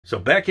So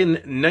back in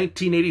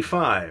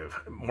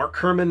 1985, Mark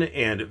Herman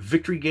and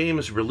Victory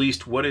Games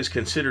released what is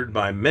considered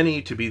by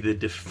many to be the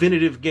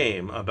definitive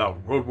game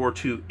about World War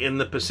II in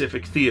the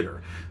Pacific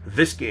Theater.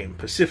 This game,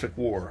 Pacific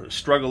War, the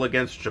Struggle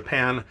Against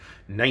Japan,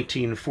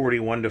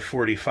 1941 to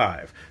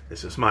 45.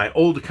 This is my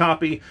old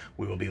copy.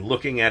 We will be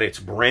looking at its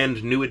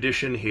brand new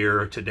edition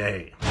here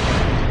today.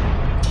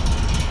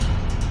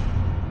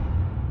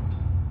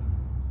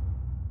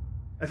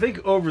 I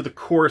think over the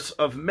course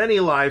of many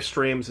live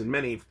streams and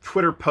many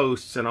Twitter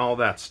posts and all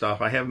that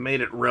stuff, I have made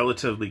it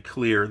relatively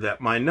clear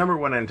that my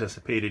 #1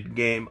 anticipated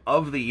game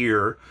of the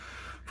year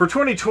for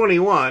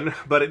 2021,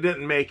 but it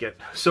didn't make it,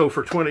 so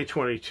for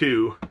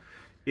 2022,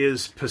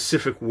 is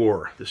Pacific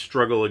War, the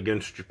Struggle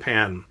Against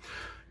Japan,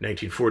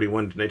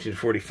 1941 to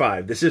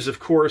 1945. This is, of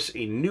course,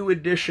 a new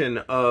edition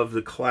of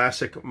the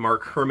classic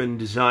Mark Herman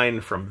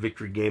design from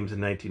Victory Games in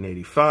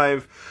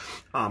 1985.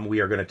 We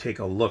are going to take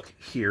a look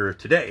here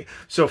today.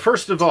 So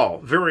first of all,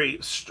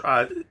 very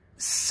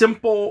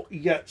simple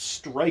yet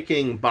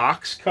striking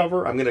box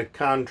cover. I'm going to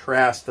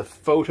contrast the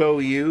photo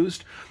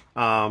used,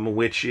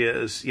 which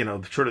is, you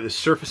know, sort of the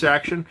surface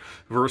action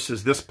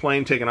versus this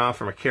plane taken off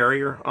from a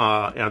carrier,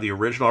 the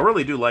original. I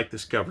really do like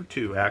this cover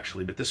too,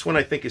 actually, but this one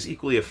I think is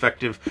equally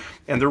effective,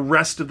 and the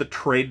rest of the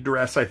trade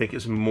dress I think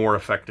is more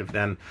effective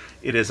than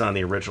it is on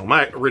the original.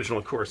 My original,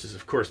 of course, is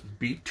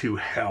beat to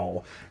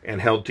hell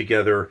and held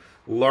together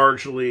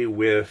largely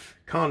with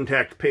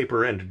contact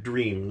paper and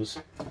dreams.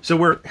 So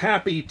we're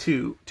happy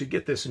to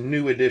get this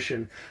new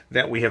edition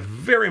that we have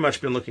very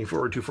much been looking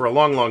forward to for a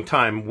long, long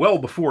time, well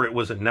before it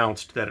was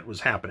announced that it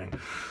was happening.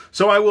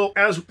 So I will,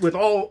 as with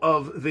all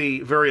of the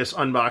various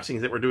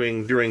unboxings that we're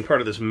doing during part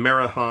of this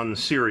marathon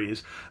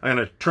series, I'm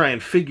going to try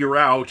and figure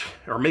out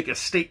or make a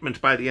statement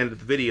by the end of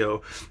the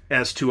video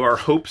as to our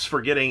hopes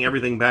for getting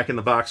everything back in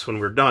the box when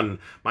we're done.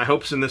 My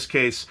hopes in this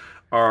case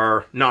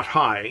are not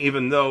high,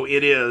 even though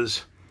it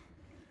is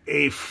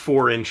a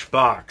 4-inch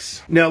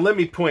box. Now, let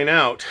me point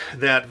out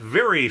that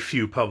very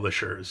few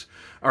publishers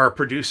are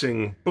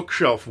producing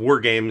bookshelf war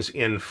games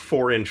in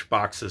 4-inch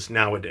boxes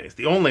nowadays.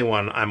 The only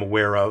one I'm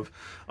aware of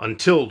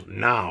until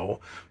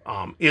now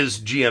is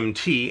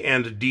GMT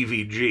and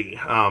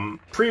DVG.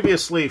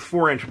 Previously,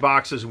 4-inch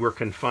boxes were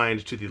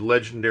confined to the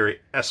legendary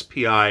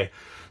SPI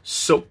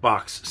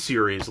soapbox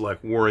series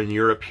like War in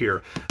Europe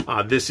here.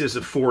 This is a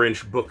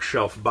 4-inch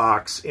bookshelf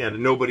box, and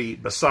nobody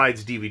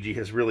besides DVG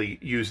has really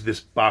used this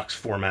box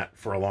format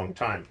for a long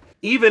time.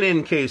 Even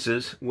in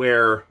cases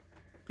where,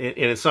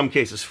 in some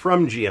cases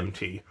from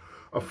GMT,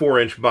 a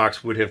 4-inch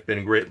box would have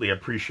been greatly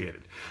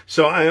appreciated.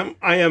 So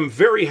I am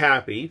very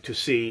happy to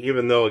see,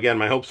 even though, again,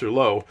 my hopes are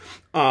low,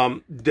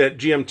 that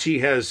GMT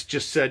has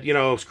just said, you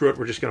know, screw it,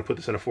 we're just going to put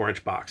this in a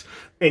 4-inch box.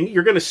 And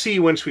you're going to see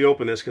once we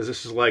open this, because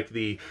this is like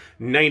the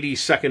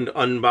 90-second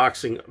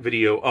unboxing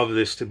video of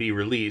this to be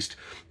released,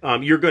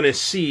 you're going to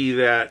see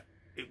that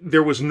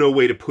there was no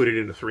way to put it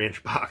in a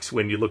 3-inch box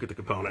when you look at the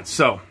components.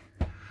 So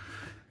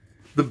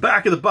the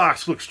back of the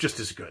box looks just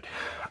as good.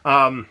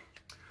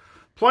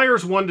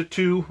 Players 1 to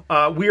 2,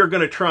 we are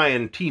going to try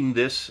and team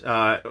this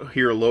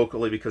here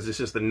locally because this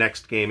is the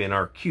next game in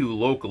our queue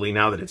locally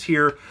now that it's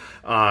here.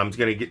 It's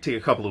going to take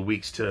a couple of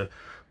weeks to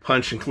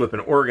punch and clip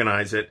and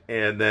organize it,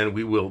 and then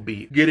we will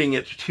be getting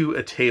it to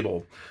a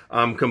table.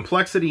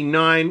 Complexity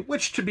 9,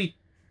 which, to be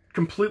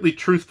completely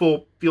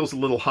truthful, feels a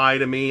little high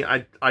to me.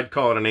 I'd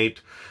call it an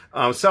 8.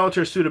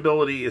 Solitaire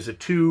suitability is a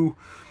 2.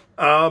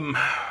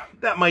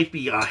 That might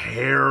be a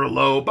hair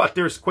low, but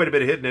there's quite a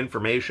bit of hidden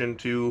information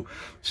too.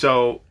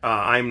 So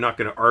I'm not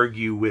going to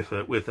argue with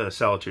a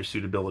solitaire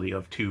suitability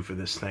of 2 for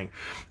this thing.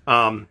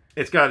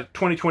 It's got a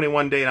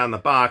 2021 date on the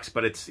box,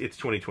 but it's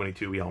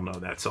 2022. We all know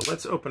that. So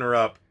let's open her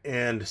up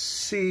and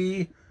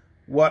see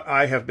what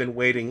I have been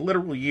waiting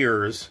literal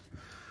years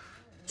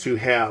to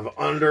have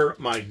under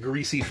my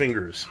greasy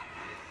fingers.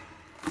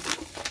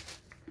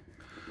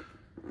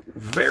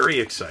 Very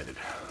excited.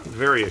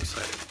 Very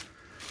excited.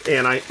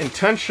 And I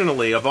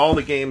intentionally, of all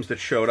the games that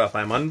showed up,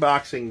 I'm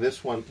unboxing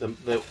this one. The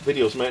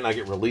videos might not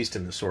get released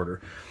in this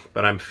order,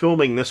 but I'm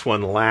filming this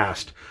one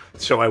last,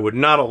 so I would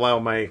not allow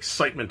my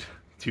excitement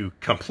to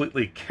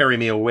completely carry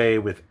me away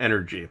with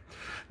energy.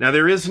 Now,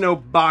 there is no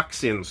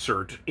box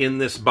insert in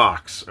this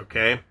box,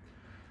 okay?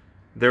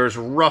 There's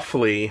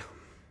roughly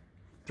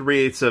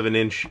 3/8 of an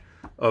inch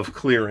of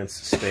clearance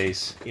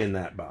space in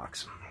that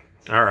box.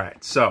 All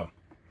right, so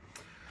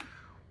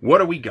what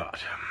do we got?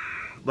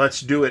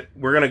 Let's do it.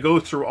 We're going to go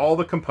through all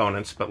the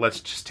components, but let's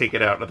just take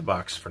it out of the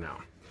box for now.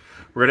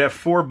 We're going to have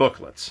 4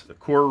 booklets. The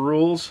core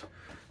rules,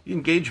 the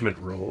engagement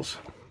rules,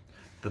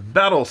 the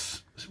battle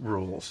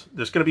rules.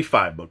 There's going to be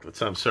 5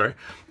 booklets, I'm sorry.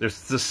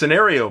 There's the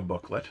scenario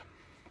booklet.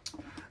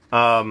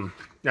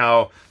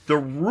 Now, the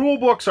rule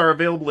books are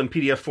available in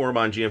PDF form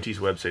on GMT's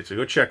website, so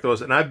go check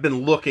those. And I've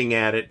been looking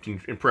at it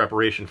in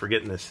preparation for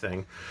getting this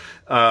thing.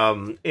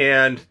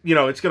 And, you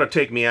know, it's going to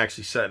take me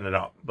actually setting it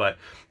up.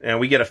 And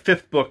we get a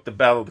 5th book, The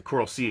Battle of the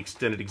Coral Sea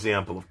Extended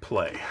Example of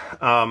Play.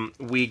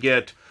 We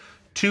get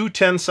 2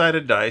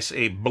 10-sided dice,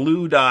 a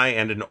blue die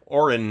and an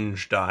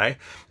orange die.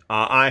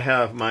 I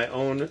have my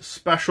own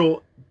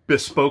special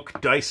bespoke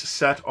dice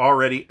set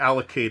already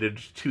allocated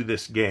to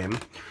this game.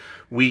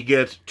 We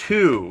get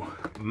 2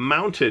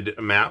 mounted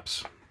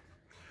maps.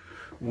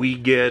 We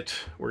get,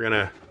 we're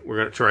gonna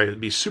try to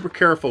be super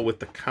careful with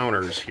the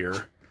counters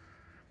here.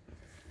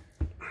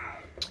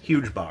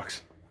 Huge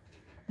box.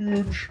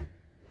 Huge.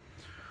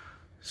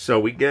 So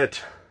we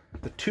get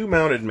the 2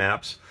 mounted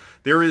maps.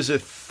 There is a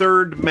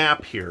 3rd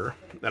map here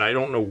that I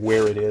don't know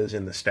where it is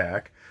in the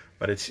stack,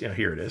 but it's, you know,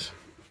 here it is.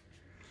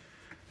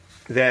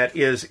 That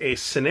is a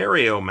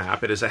scenario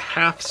map. It is a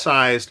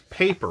half-sized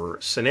paper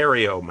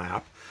scenario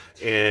map.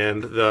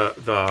 And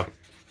the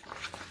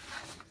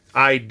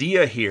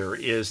idea here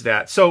is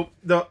that, so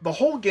the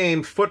whole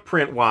game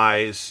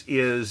footprint-wise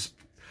is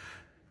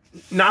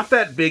not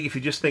that big if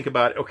you just think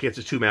about, okay, it's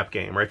a 2-map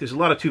game, right? There's a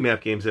lot of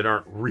 2-map games that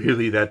aren't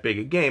really that big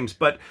of games,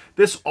 but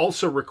this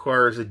also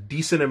requires a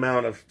decent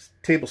amount of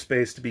table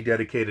space to be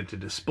dedicated to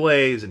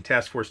displays and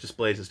task force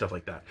displays and stuff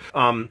like that.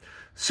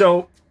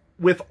 So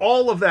with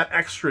all of that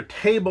extra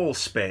table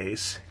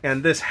space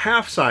and this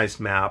half-sized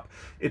map,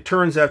 it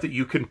turns out that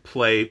you can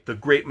play the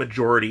great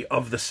majority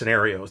of the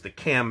scenarios, the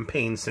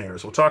campaign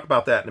scenarios. We'll talk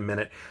about that in a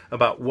minute,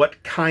 about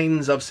what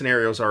kinds of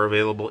scenarios are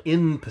available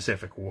in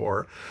Pacific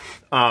War.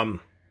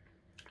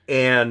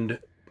 And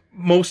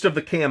most of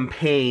the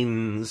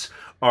campaigns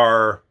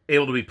are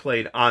able to be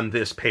played on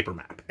this paper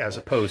map, as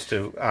opposed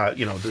to,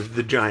 you know,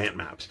 the giant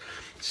maps.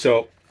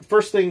 So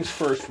first things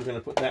first, we're going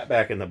to put that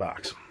back in the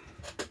box.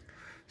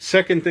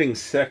 Second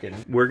things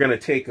second, we're going to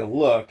take a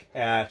look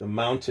at the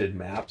mounted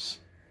maps,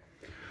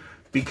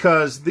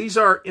 because these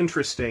are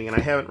interesting, and I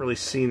haven't really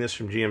seen this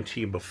from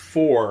GMT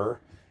before.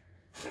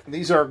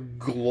 These are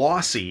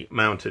glossy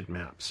mounted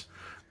maps.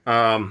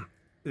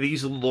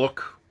 These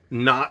look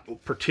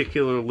not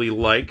particularly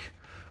like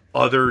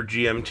other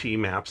GMT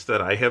maps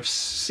that I have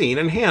seen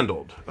and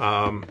handled.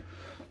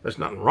 There's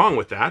nothing wrong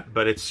with that,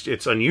 but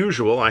it's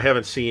unusual. I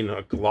haven't seen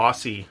a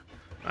glossy,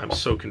 I'm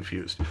so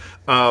confused,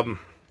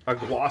 a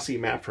glossy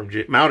map from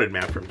mounted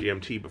map from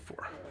GMT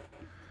before.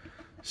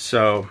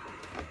 So,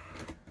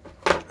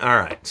 all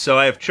right. So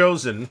I have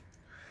chosen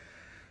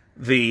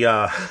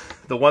the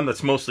one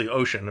that's mostly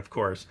ocean, of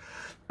course.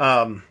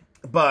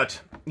 But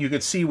you can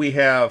see we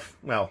have,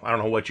 well, I don't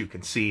know what you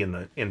can see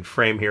in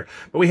frame here,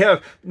 but we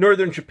have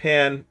northern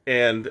Japan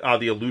and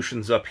the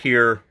Aleutians up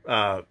here,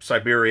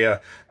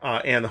 Siberia,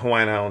 and the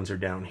Hawaiian Islands are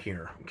down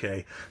here,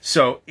 okay?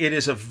 So it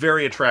is a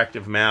very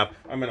attractive map.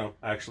 I'm going to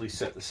actually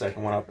set the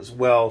second one up as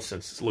well,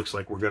 since it looks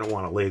like we're going to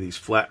want to lay these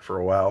flat for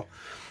a while.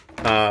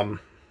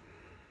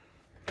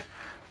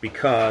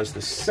 Because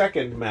the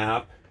second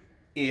map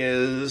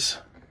is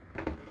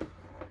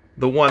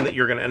the one that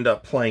you're going to end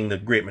up playing the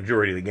great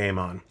majority of the game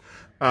on.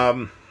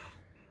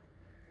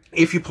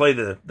 If you play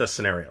the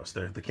scenarios,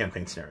 the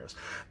campaign scenarios.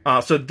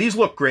 So these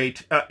look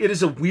great. It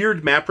is a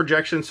weird map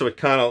projection, so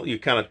you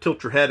kind of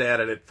tilt your head at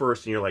it at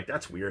first, and you're like,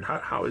 that's weird.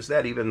 How is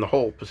that even the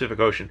whole Pacific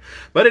Ocean?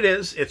 But it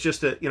is. It's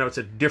just a, you know, it's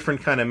a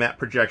different kind of map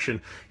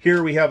projection.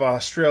 Here we have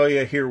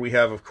Australia. Here we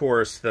have, of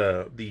course,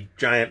 the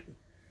giant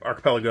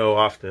archipelago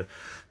off the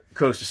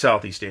coast of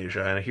Southeast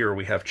Asia, and here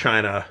we have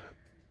China,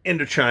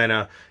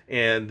 Indochina,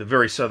 and the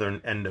very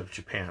southern end of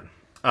Japan.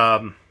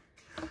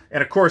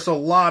 And of course, a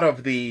lot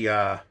of the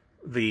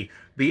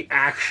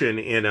action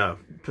in a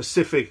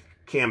Pacific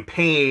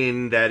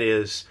campaign, that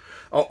is,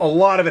 a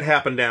lot of it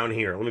happened down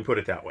here. Let me put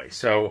it that way.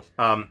 So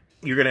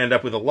you're going to end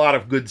up with a lot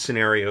of good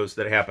scenarios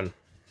that happen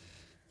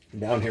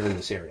down here in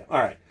this area. All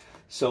right.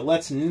 So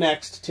let's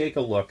next take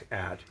a look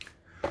at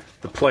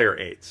the player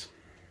aids.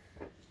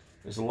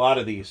 There's a lot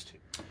of these too.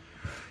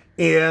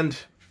 And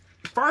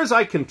as far as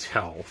I can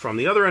tell from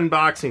the other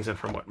unboxings and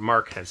from what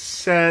Mark has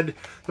said,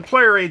 the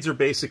player aids are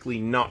basically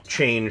not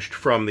changed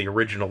from the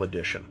original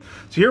edition.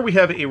 So here we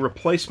have a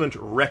replacement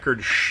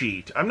record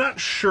sheet. I'm not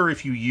sure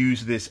if you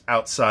use this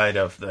outside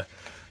of the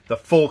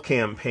full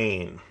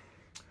campaign.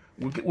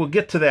 We'll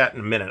get to that in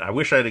a minute. I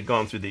wish I had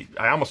gone through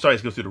I almost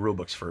always go through the rule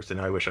books first, and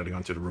now I wish I'd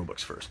gone through the rule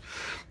books first.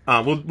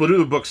 We'll do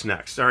the books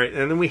next. All right,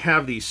 and then we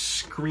have these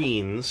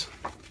screens.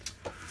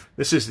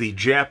 This is the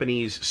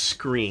Japanese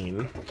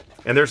screen,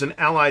 and there's an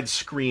allied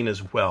screen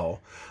as well.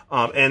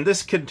 And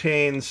this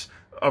contains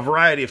a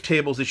variety of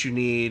tables that you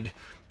need: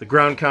 the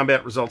ground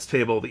combat results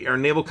table, the air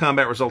and naval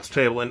combat results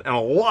table, and a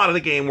lot of the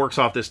game works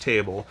off this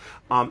table,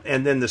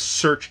 and then the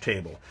search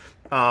table.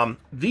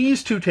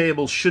 These two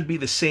tables should be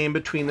the same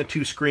between the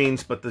two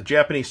screens, but the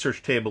Japanese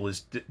search table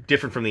is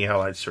different from the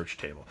Allied search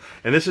table.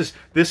 And this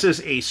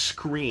is a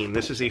screen.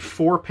 This is a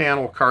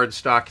 4-panel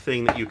cardstock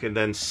thing that you can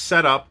then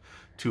set up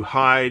to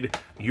hide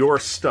your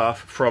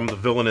stuff from the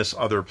villainous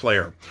other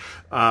player.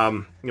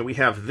 You know, we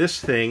have this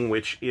thing,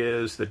 which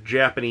is the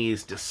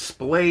Japanese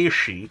display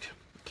sheet,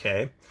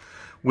 okay,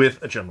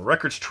 with a general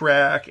records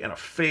track and a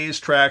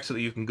phase track so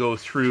that you can go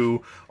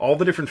through all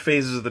the different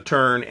phases of the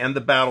turn and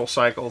the battle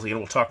cycles. Again,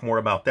 we'll talk more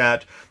about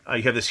that.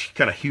 You have this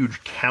kind of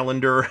huge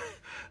calendar.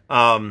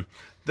 The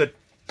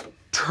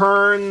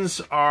turns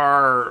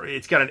are,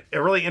 it's got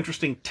a really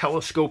interesting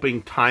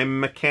telescoping time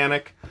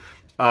mechanic,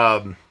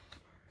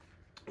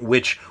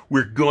 which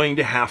we're going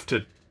to have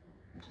to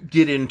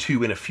get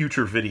into in a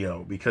future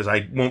video because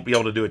I won't be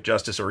able to do it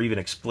justice or even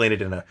explain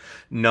it in a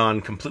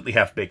non-completely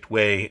half-baked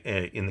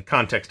way in the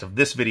context of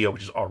this video,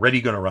 which is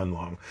already going to run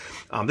long.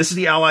 This is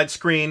the Allied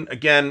screen.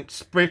 Again,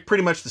 it's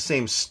pretty much the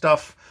same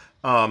stuff,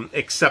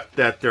 except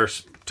that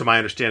there's, to my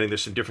understanding,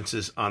 there's some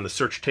differences on the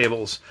search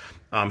tables.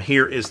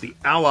 Here is the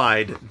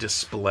Allied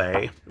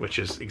display, which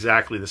is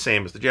exactly the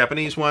same as the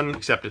Japanese one,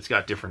 except it's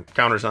got different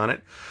counters on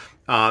it.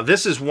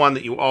 This is one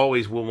that you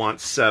always will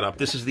want set up.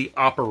 This is the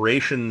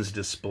operations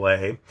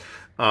display.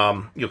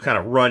 You'll kind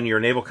of run your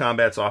naval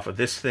combats off of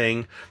this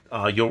thing.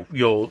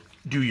 You'll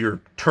do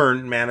your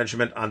turn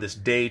management on this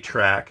day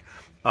track.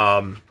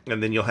 And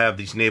then you'll have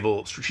these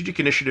naval strategic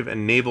initiative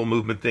and naval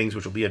movement things,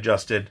 which will be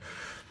adjusted.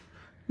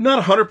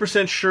 Not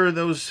 100% sure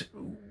those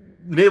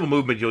naval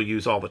movement you'll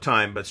use all the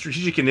time, but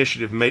strategic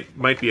initiative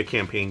might be a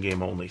campaign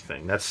game only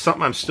thing. That's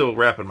something I'm still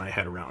wrapping my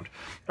head around.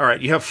 All right,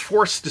 you have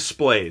force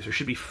displays. There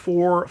should be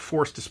 4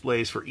 force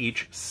displays for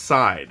each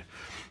side.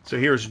 So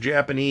here's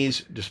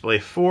Japanese display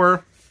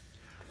 4,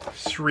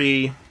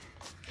 3,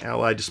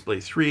 Allied display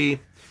 3,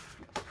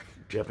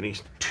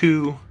 Japanese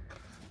 2,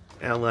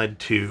 Allied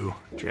 2,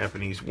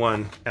 Japanese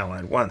 1,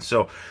 Allied 1.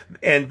 So,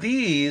 and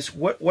these,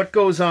 what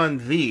goes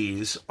on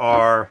these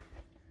are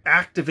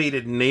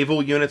activated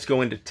naval units go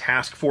into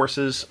task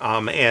forces,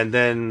 and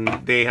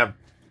then they have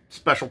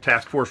special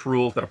task force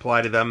rules that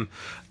apply to them.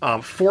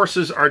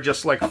 Forces are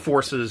just like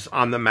forces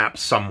on the map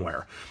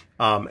somewhere.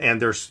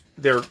 And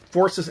their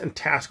forces and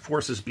task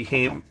forces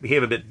behave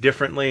a bit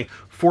differently.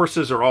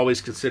 Forces are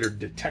always considered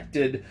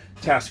detected.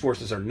 Task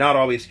forces are not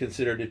always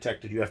considered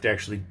detected. You have to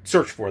actually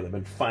search for them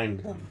and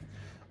find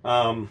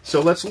them. So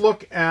let's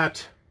look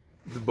at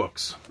the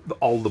books,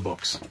 all the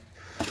books.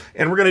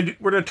 And we're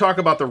gonna talk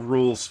about the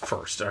rules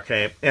first,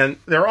 okay? And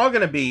they're all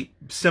going to be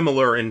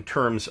similar in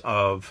terms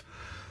of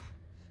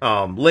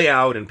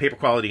layout and paper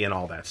quality and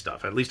all that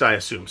stuff. At least I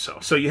assume so.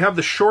 So you have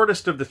the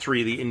shortest of the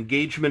 3, the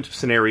Engagement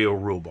Scenario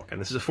Rulebook, and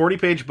this is a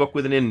 40-page book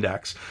with an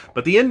index,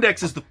 but the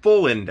index is the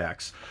full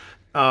index.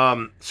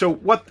 So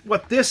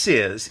what this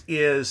is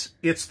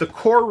it's the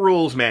core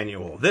rules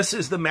manual. This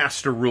is the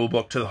master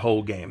rulebook to the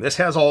whole game. This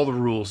has all the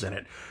rules in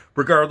it,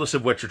 regardless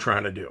of what you're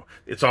trying to do.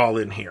 It's all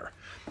in here.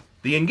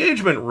 The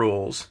engagement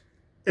rules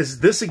is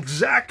this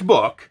exact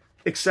book,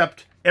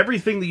 except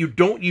everything that you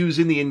don't use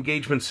in the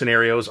engagement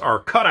scenarios are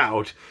cut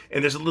out,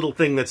 and there's a little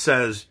thing that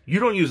says, you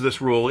don't use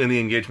this rule in the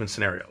engagement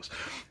scenarios.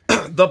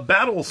 The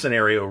battle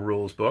scenario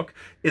rules book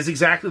is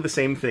exactly the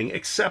same thing,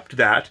 except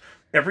that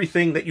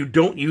everything that you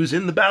don't use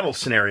in the battle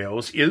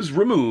scenarios is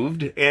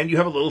removed, and you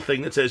have a little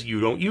thing that says you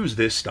don't use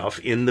this stuff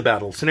in the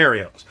battle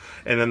scenarios.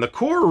 And then the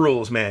core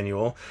rules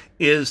manual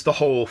is the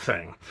whole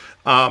thing.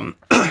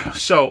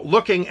 So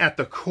looking at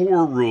the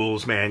core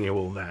rules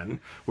manual then,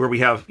 where we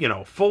have, you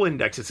know, full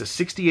index, it's a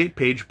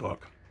 68-page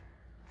book.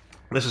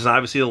 This is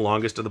obviously the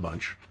longest of the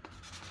bunch.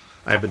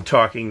 I've been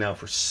talking now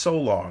for so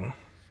long.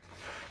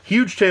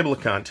 Huge table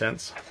of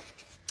contents.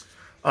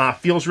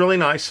 Feels really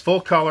nice, full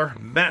color,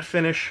 matte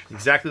finish,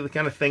 exactly the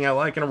kind of thing I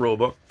like in a rule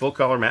book. Full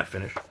color, matte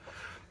finish.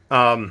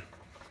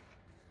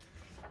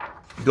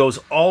 Goes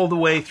all the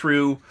way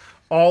through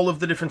all of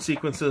the different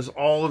sequences,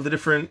 all of the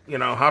different, you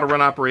know, how to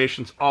run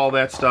operations, all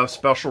that stuff.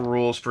 Special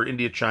rules for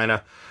India,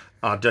 China,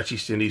 Dutch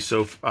East Indies.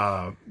 So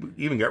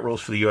even got rules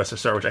for the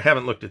USSR, which I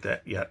haven't looked at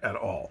that yet at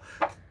all.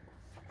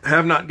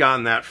 Have not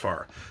gone that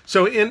far.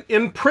 So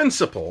in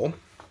principle,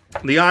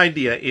 the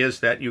idea is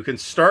that you can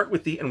start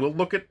with the, and we'll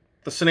look at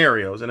the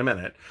scenarios in a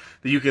minute,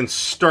 that you can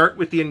start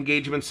with the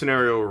engagement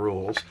scenario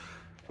rules,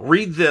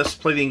 read this,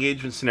 play the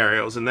engagement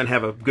scenarios, and then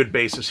have a good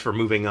basis for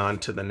moving on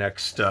to the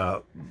next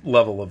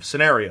level of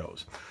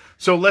scenarios.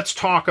 So let's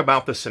talk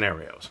about the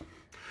scenarios.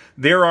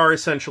 There are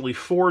essentially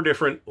 4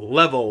 different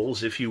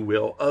levels, if you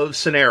will, of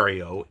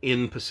scenario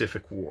in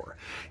Pacific War.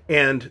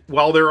 And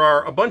while there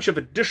are a bunch of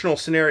additional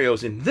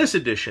scenarios in this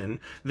edition,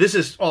 this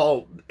is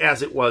all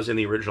as it was in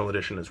the original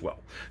edition as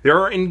well. There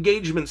are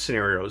engagement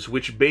scenarios,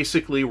 which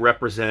basically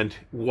represent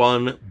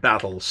 1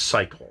 battle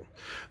cycle.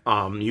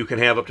 You can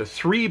have up to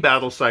 3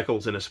 battle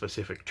cycles in a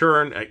specific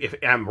turn. If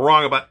I'm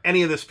wrong about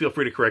any of this, feel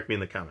free to correct me in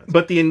the comments.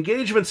 But the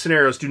engagement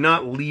scenarios do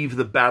not leave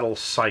the battle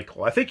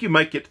cycle. I think you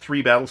might get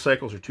 3 battle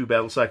cycles or 2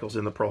 battle cycles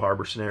in the Pearl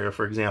Harbor scenario,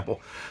 for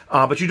example.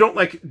 But you don't,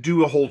 like,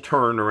 do a whole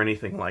turn or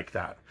anything like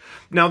that.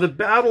 Now, the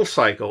battle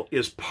cycle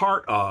is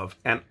part of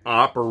an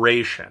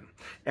operation.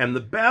 And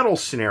the battle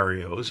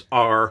scenarios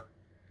are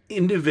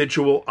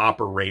individual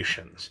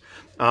operations.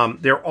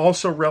 They're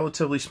also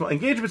relatively small.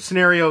 Engagement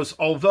scenarios,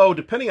 although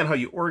depending on how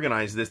you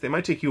organize this, they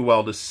might take you a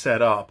while to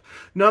set up.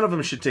 None of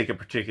them should take a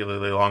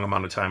particularly long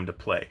amount of time to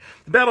play.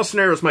 The battle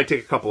scenarios might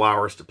take a couple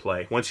hours to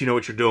play once you know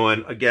what you're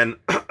doing, again,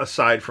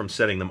 aside from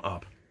setting them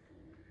up.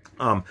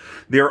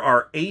 There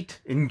are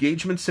 8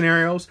 engagement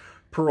scenarios.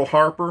 Pearl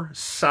Harbor,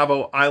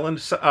 Savo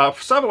Island.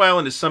 Savo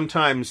Island is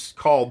sometimes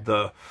called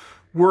the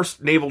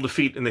worst naval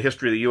defeat in the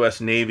history of the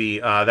U.S. Navy.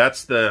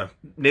 That's the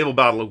Naval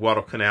Battle of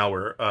Guadalcanal,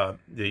 where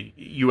the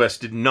U.S.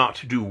 did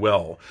not do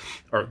well,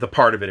 or the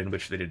part of it in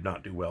which they did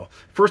not do well.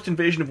 First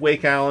invasion of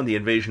Wake Island, the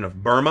invasion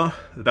of Burma,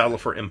 the battle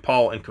for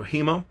Impal and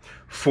Kohima,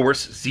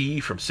 Force Z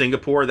from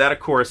Singapore. That, of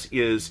course,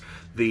 is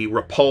the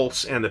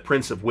Repulse and the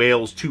Prince of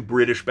Wales, 2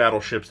 British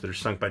battleships that are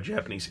sunk by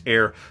Japanese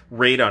air.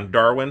 Raid on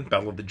Darwin,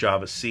 Battle of the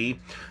Java Sea.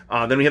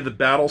 Then we have the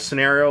battle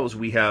scenarios.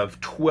 We have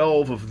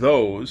 12 of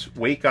those.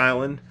 Wake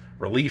Island,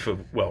 relief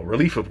of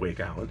Wake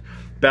Island,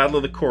 Battle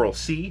of the Coral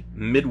Sea,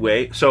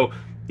 Midway. So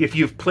if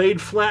you've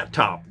played Flat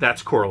Top,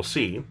 that's Coral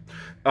Sea.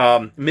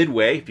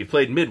 Midway, if you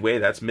played Midway,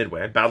 that's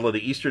Midway. Battle of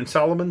the Eastern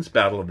Solomons,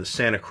 Battle of the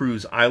Santa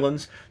Cruz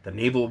Islands, the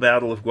Naval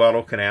Battle of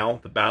Guadalcanal,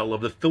 the Battle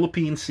of the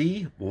Philippine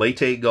Sea,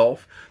 Leyte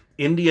Gulf,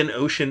 Indian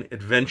Ocean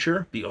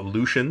Adventure, the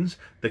Aleutians,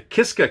 the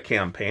Kiska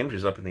Campaign, which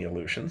is up in the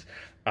Aleutians,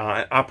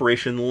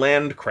 Operation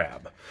Land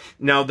Crab.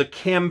 Now, the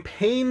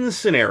campaign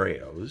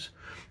scenarios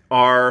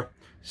are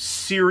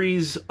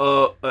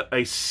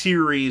a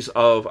series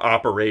of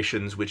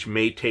operations which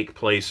may take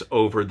place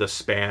over the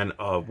span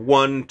of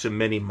 1 to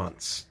many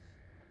months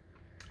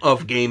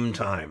of game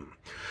time.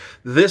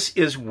 This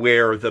is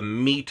where the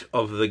meat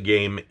of the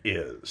game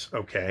is,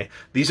 okay?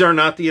 These are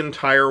not the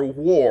entire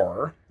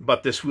war,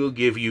 but this will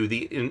give you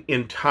the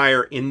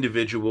entire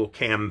individual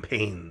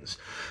campaigns.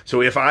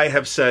 So if I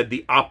have said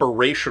the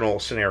operational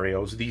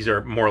scenarios, these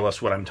are more or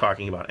less what I'm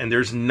talking about. And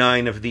there's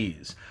 9 of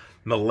these.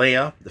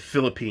 Malaya, the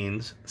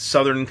Philippines,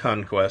 Southern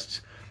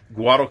Conquests,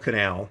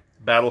 Guadalcanal,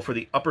 Battle for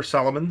the Upper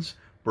Solomons,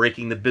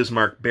 Breaking the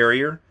Bismarck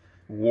Barrier,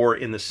 War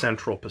in the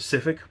Central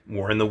Pacific,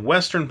 War in the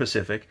Western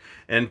Pacific,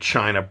 and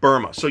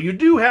China-Burma. So you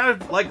do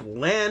have, like,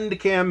 land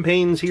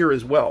campaigns here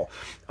as well.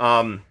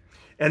 And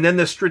then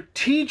the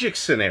strategic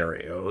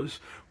scenarios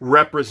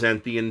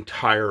represent the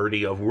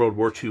entirety of World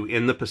War II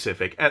in the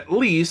Pacific, at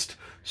least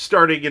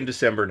starting in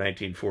December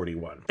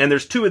 1941. And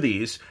there's 2 of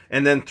these,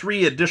 and then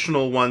 3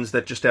 additional ones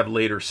that just have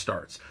later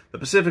starts. The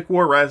Pacific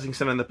War, Rising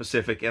Sun in the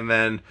Pacific, and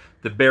then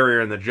the Barrier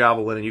and the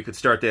Javelin, and you could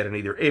start that in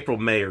either April,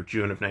 May, or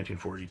June of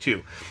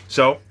 1942.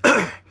 So,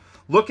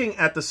 looking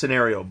at the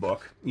scenario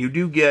book, you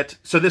do get...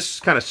 So this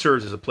kind of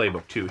serves as a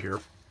playbook, too, here.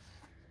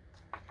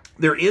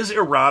 There is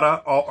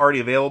errata already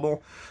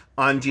available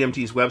on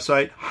GMT's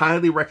website.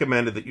 Highly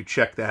recommended that you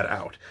check that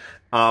out.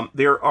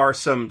 There are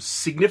some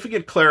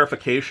significant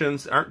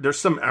clarifications. There's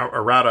some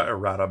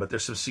errata, but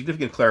there's some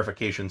significant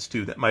clarifications,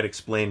 too, that might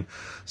explain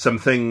some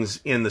things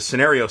in the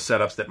scenario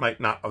setups that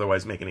might not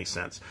otherwise make any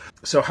sense.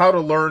 So how to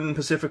learn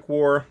Pacific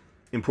War,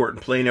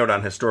 important play note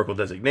on historical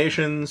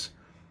designations,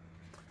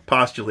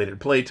 postulated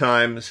play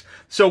times.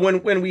 So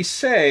when we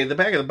say, the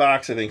back of the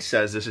box, I think,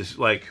 says this is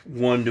like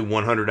 1 to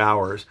 100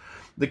 hours.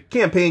 The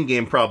campaign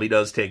game probably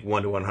does take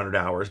 1 to 100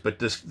 hours,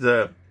 but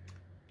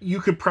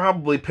you could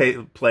probably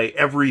play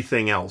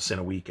everything else in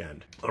a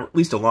weekend, or at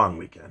least a long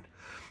weekend.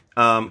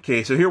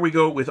 Okay, so here we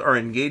go with our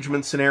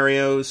engagement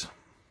scenarios.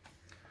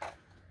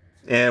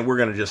 And we're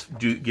going to just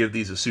give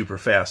these a super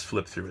fast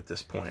flip through at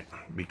this point,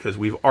 because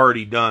we've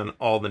already done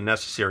all the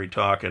necessary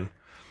talking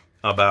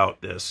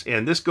about this.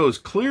 And this goes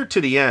clear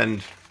to the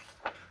end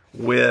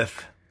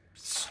with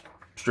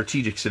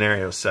strategic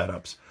scenario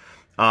setups.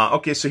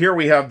 Okay, so here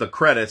we have the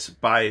credits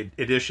by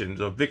edition.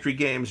 So Victory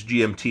Games,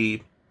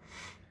 GMT.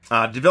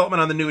 Development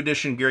on the new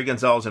edition, Gary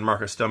Gonzalez and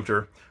Marcus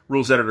Stumter.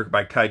 Rules editor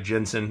by Kai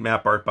Jensen.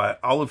 Map art by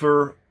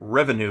Oliver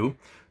Revenue.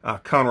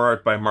 Counter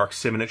art by Mark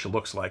Simonich, it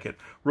looks like it.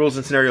 Rules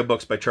and scenario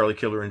books by Charlie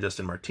Killer and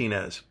Justin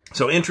Martinez.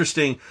 So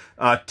interesting.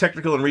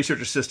 Technical and research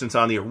assistance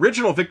on the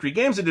original Victory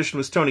Games edition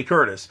was Tony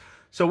Curtis.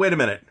 So wait a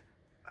minute.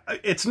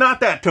 It's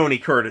not that Tony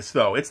Curtis,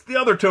 though. It's the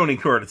other Tony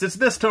Curtis. It's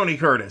this Tony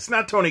Curtis,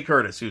 not Tony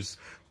Curtis, who's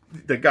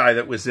the guy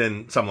that was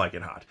in Some Like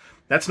It Hot.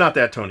 That's not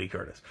that Tony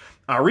Curtis.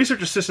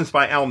 Research assistance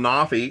by Al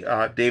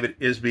Nafi, David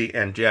Isby,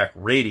 and Jack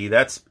Rady.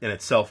 That's in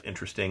itself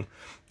interesting.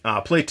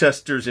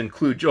 Playtesters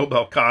include Joe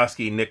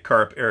Belkowski, Nick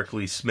Karp, Eric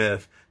Lee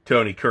Smith,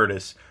 Tony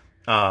Curtis,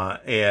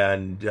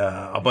 and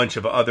a bunch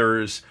of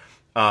others.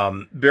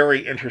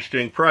 Very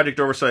interesting. Project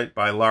oversight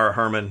by Lara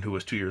Herman, who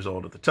was 2 years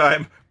old at the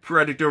time.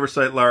 Project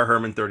oversight, Lara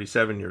Herman,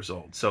 37 years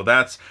old. So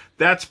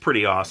that's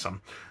pretty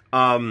awesome.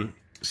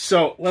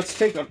 So let's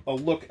take a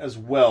look as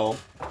well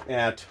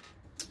at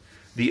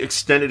the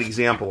extended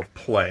example of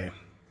play.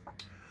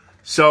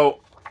 So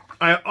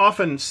I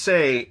often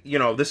say, you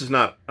know, this is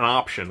not an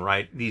option,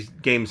 right? These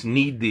games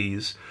need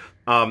these.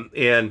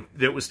 And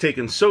it was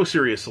taken so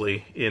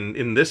seriously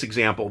in this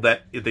example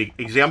that the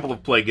example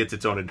of play gets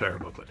its own entire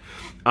booklet.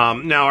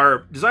 Now, our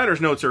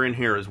designer's notes are in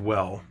here as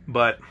well,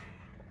 but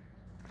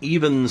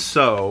even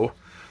so,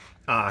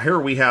 here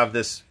we have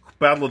this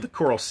Battle of the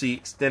Coral Sea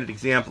extended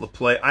example of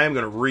play. I am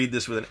going to read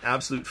this with an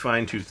absolute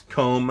fine-tooth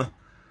comb.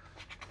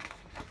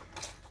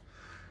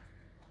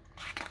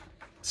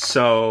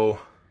 So,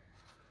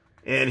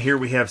 and here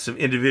we have some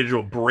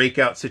individual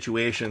breakout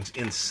situations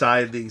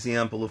inside the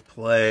example of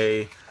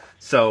play.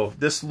 So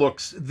this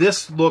looks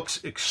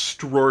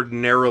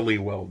extraordinarily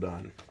well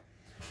done.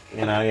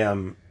 And I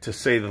am, to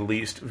say the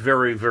least,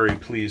 very, very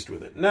pleased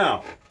with it.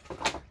 Now,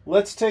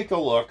 let's take a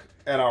look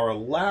at our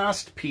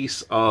last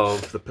piece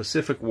of the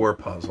Pacific War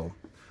puzzle,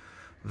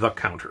 the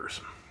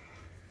counters.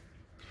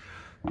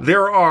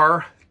 There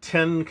are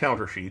 10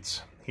 counter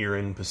sheets here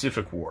in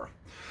Pacific War.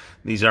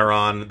 These are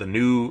on the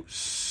new,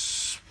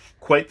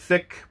 quite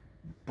thick,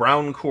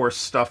 brown coarse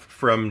stuff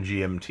from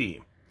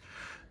GMT.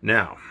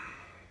 Now,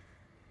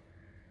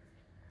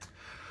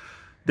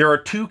 there are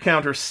 2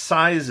 counter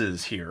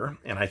sizes here,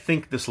 and I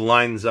think this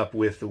lines up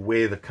with the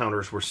way the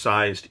counters were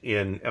sized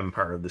in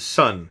Empire of the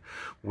Sun,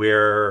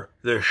 where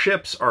the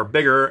ships are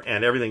bigger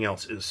and everything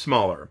else is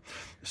smaller.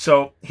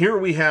 So here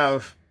we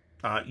have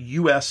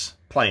U.S.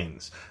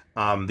 planes.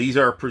 These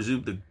are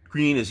the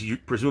green is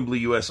presumably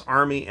U.S.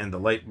 Army, and the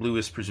light blue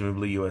is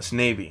presumably U.S.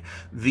 Navy.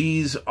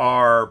 These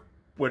are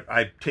what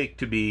I take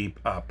to be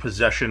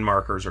possession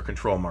markers or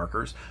control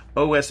markers.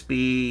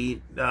 OSB,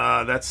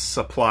 that's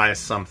supply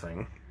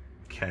something.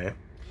 Okay.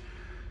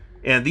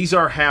 And these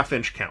are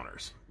half-inch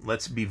counters.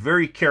 Let's be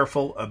very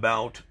careful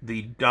about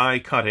the die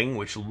cutting,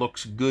 which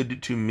looks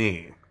good to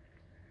me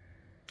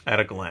at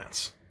a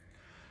glance.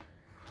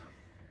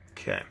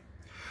 Okay.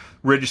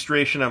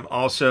 Registration,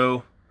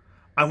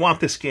 I want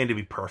this game to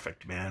be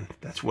perfect, man.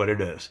 That's what it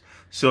is.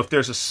 So if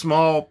there's a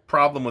small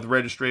problem with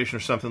registration or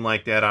something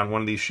like that on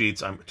one of these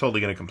sheets, I'm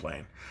totally going to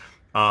complain.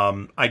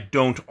 I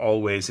don't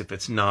always, if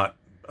it's not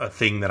a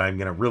thing that I'm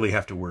going to really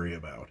have to worry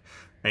about.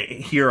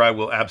 Here I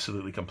will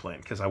absolutely complain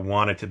because I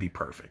want it to be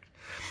perfect.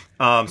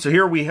 So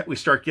here we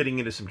start getting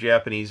into some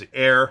Japanese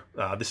air.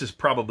 This is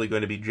probably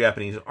going to be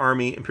Japanese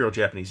Army, Imperial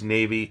Japanese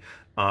Navy,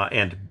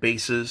 and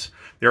bases.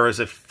 There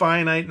is a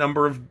finite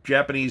number of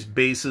Japanese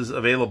bases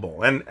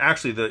available. And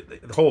actually,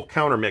 the whole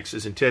counter mix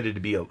is intended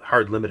to be a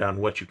hard limit on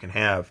what you can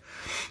have.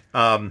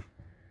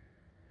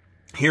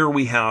 Here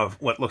we have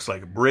what looks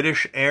like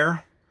British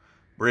air,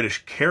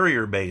 British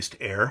carrier-based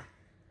air,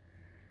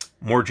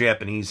 more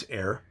Japanese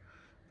air.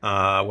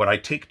 What I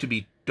take to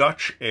be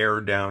Dutch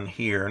air down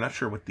here. Not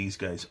sure what these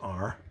guys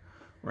are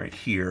right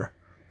here.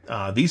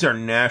 These are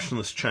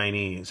nationalist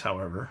Chinese,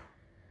 however.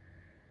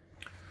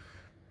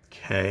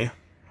 Okay.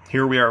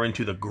 Here we are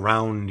into the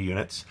ground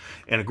units.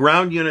 And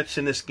ground units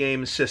in this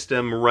game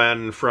system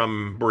run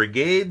from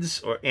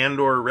brigades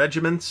or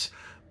regiments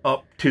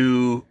up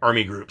to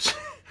army groups.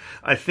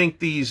 I think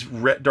these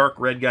dark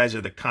red guys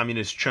are the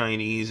communist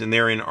Chinese, and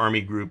they're in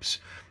army groups.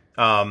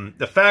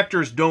 The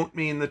factors don't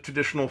mean the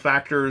traditional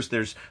factors.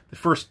 There's the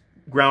first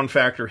ground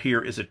factor here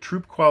is a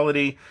troop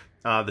quality.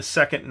 The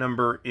second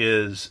number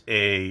is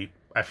I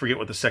forget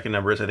what the second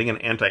number is. I think an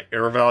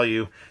anti-air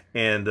value.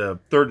 And the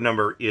third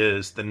number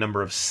is the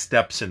number of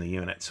steps in the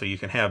unit. So you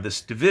can have this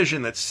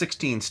division that's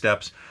 16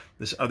 steps,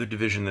 this other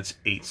division that's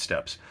 8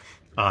 steps.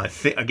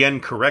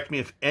 Again, correct me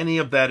if any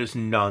of that is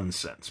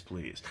nonsense,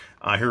 please.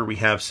 Here we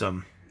have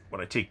some,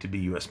 what I take to be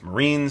U.S.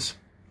 Marines.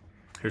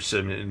 Here's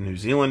some New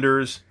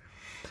Zealanders.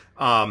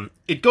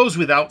 It goes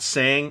without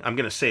saying, I'm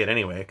going to say it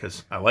anyway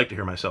because I like to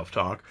hear myself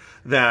talk,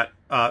 that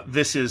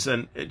this is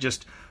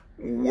just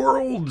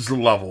worlds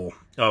level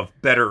of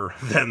better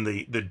than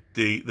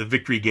the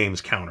Victory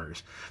Games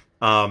counters,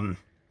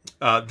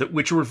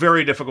 which were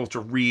very difficult to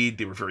read.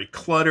 They were very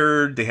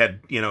cluttered. They had,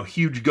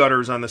 huge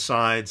gutters on the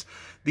sides.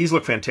 These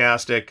look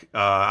fantastic.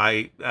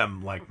 I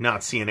am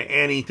not seeing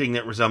anything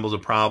that resembles a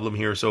problem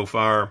here so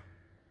far.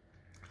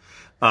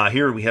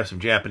 Here we have some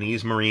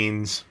Japanese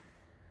Marines.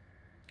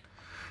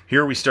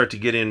 Here we start to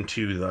get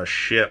into the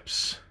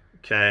ships,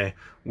 okay,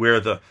 where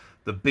the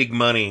big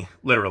money,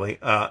 literally,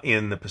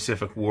 in the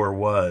Pacific War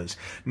was.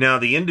 Now,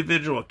 the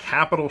individual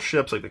capital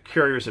ships, like the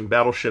carriers and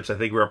battleships, I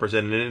think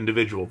represent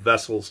individual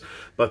vessels,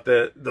 but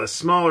the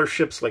smaller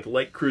ships, like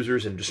light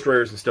cruisers and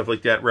destroyers and stuff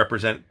like that,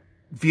 represent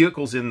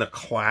vehicles in the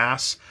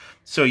class.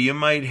 So you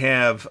might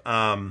have,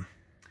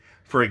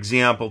 for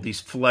example, these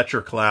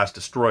Fletcher-class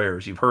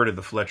destroyers. You've heard of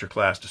the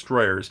Fletcher-class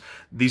destroyers.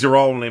 These are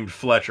all named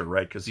Fletcher,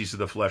 right? Because these are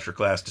the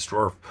Fletcher-class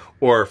destroyer,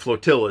 or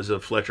flotillas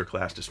of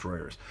Fletcher-class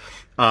destroyers.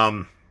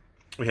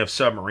 We have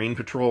submarine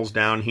patrols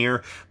down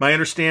here. My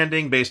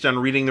understanding, based on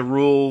reading the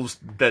rules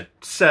that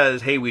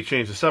says, hey, we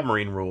changed the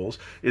submarine rules,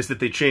 is that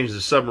they changed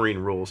the submarine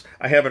rules.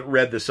 I haven't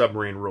read the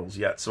submarine rules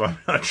yet, so I'm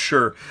not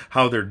sure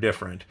how they're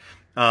different.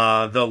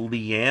 The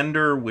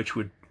Leander, which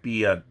would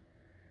be a...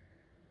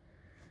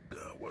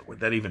 what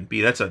would that even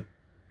be? That's a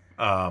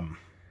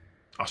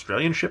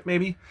Australian ship,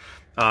 maybe?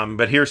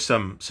 But here's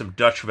some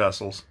Dutch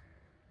vessels.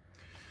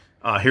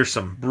 Here's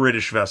some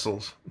British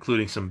vessels,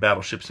 including some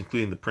battleships,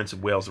 including the Prince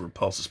of Wales. The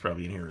Repulse is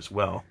probably in here as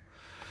well.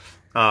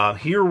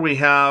 Here we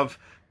have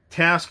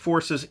task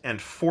forces and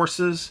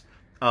forces.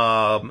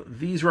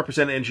 These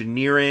represent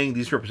engineering.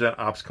 These represent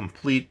ops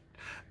complete.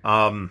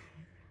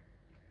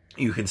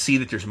 You can see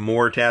that there's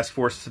more task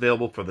forces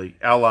available for the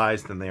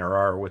Allies than there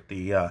are with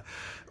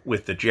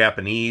the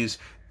Japanese.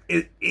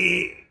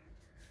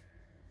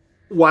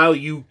 While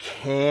you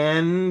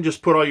can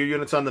just put all your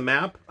units on the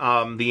map,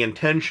 the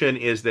intention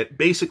is that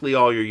basically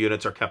all your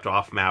units are kept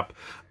off map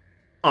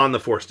on the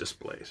force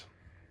displays.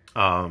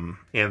 and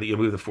you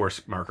move the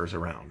force markers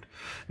around.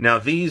 Now,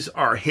 these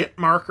are hit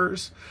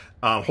markers,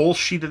 a whole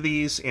sheet of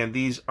these, and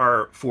these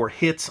are for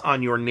hits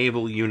on your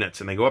naval units,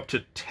 and they go up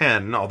to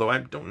 10, although I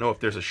don't know if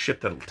there's a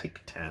ship that'll take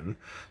 10,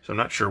 so I'm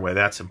not sure why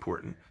that's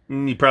important.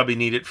 You probably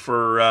need it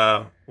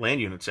for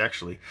land units,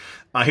 actually.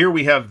 Here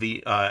we have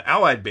the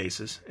Allied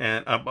bases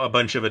and a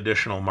bunch of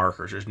additional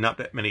markers. There's not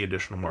that many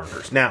additional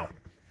markers. Now,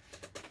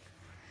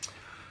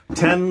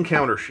 10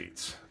 counter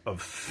sheets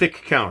of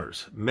thick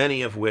counters,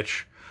 many of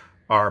which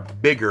are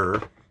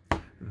bigger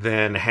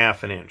than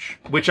 ½ an inch,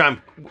 which I'm,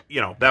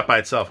 that by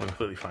itself I'm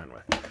completely fine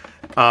with.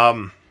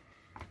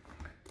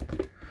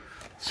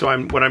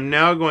 What I'm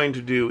now going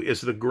to do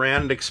is the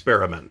grand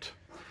experiment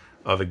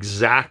of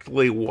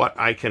exactly what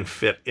I can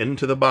fit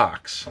into the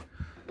box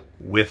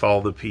with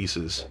all the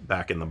pieces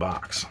back in the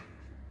box.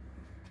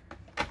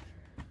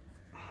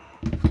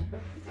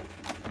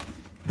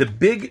 The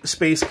big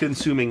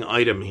space-consuming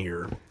item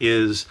here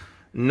is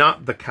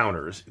not the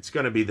counters. It's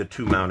going to be the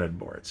 2 mounted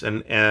boards.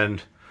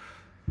 And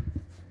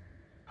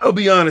I'll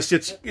be honest,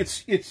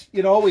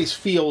 it always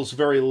feels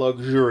very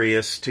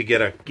luxurious to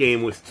get a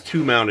game with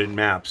 2 mounted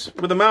maps.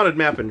 With a mounted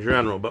map in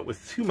general, but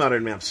with 2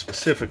 mounted maps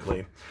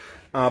specifically.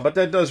 But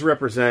that does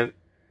represent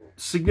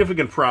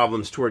significant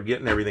problems toward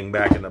getting everything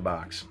back in the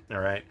box. All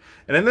right.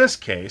 And in this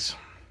case,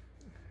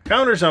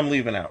 counters I'm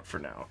leaving out for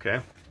now, okay?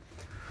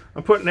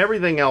 I'm putting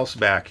everything else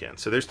back in.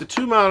 So there's the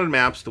 2 mounted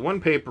maps, the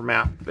 1 paper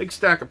map, the big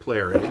stack of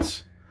player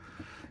aids.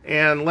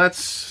 And let's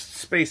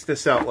space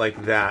this out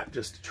like that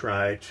just to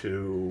try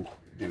to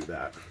do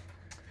that.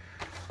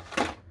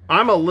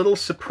 I'm a little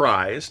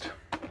surprised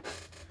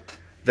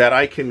that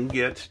I can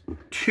get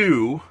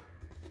 2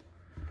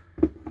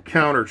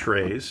 counter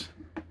trays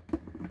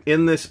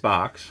in this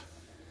box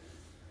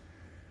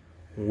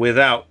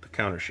without the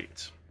counter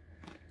sheets.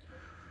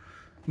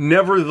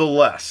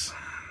 Nevertheless,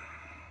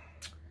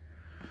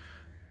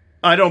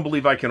 I don't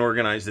believe I can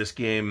organize this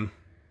game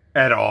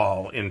at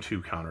all in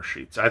 2 counter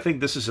sheets. I think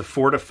this is a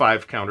 4 to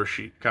 5 counter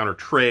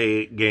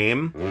tray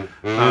game.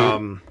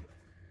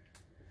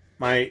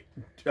 My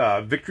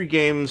Victory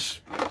Games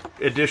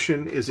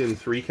edition is in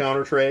 3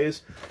 counter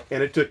trays,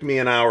 and it took me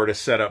an hour to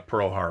set up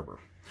Pearl Harbor.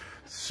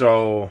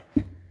 So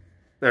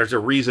there's a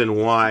reason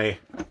why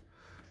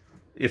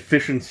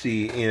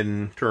efficiency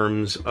in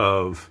terms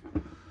of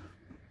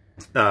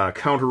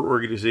counter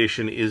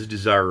organization is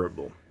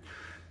desirable.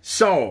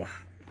 So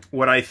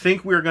what I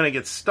think we're going to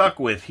get stuck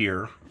with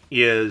here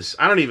is,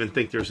 I don't even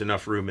think there's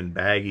enough room in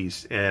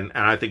baggies, and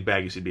I think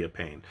baggies would be a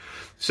pain.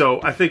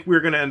 So I think we're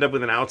going to end up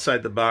with an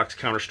outside-the-box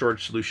counter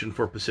storage solution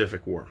for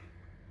Pacific War.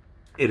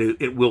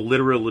 It will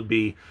literally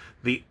be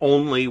the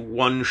only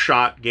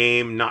one-shot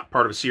game, not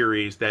part of a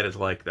series, that is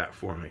like that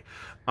for me.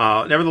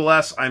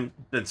 Nevertheless, I've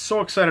been so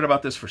excited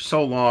about this for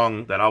so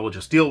long that I will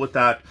just deal with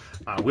that.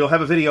 We'll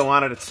have a video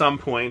on it at some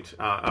point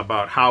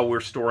about how we're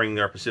storing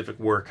our Pacific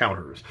War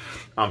counters.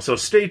 So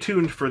stay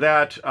tuned for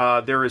that. I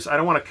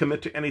don't want to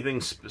commit to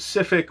anything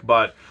specific,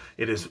 but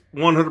it is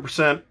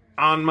 100%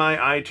 on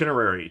my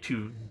itinerary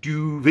to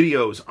do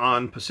videos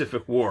on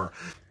Pacific War.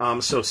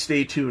 So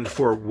stay tuned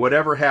for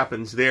whatever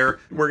happens there.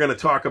 We're going to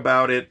talk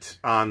about it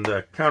on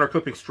the counter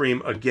clipping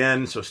stream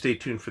again, so stay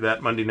tuned for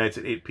that Monday nights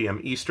at 8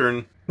 p.m.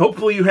 Eastern.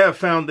 Hopefully you have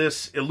found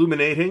this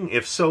illuminating.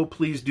 If so,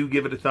 please do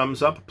give it a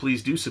thumbs up.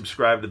 Please do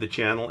subscribe to the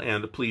channel,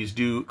 and please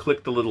do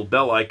click the little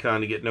bell icon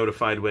to get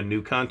notified when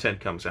new content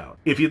comes out.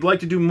 If you'd like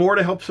to do more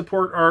to help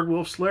support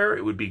Ardwulf's Lair,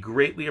 it would be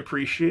greatly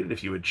appreciated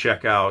if you would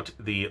check out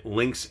the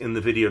links in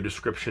the video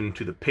description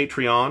to the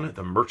Patreon,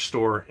 the merch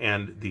store,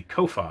 and the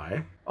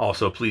Ko-Fi.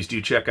 Also, please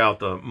do check out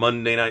the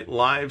Monday night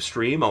live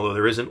stream, although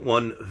there isn't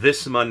one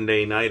this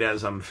Monday night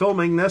as I'm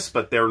filming this,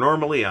 but they're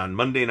normally on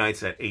Monday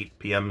nights at 8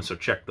 p.m., so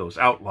check those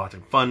out. Lots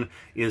of fun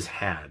is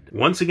had.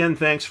 Once again,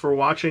 thanks for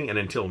watching, and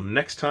until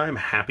next time,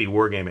 happy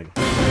wargaming.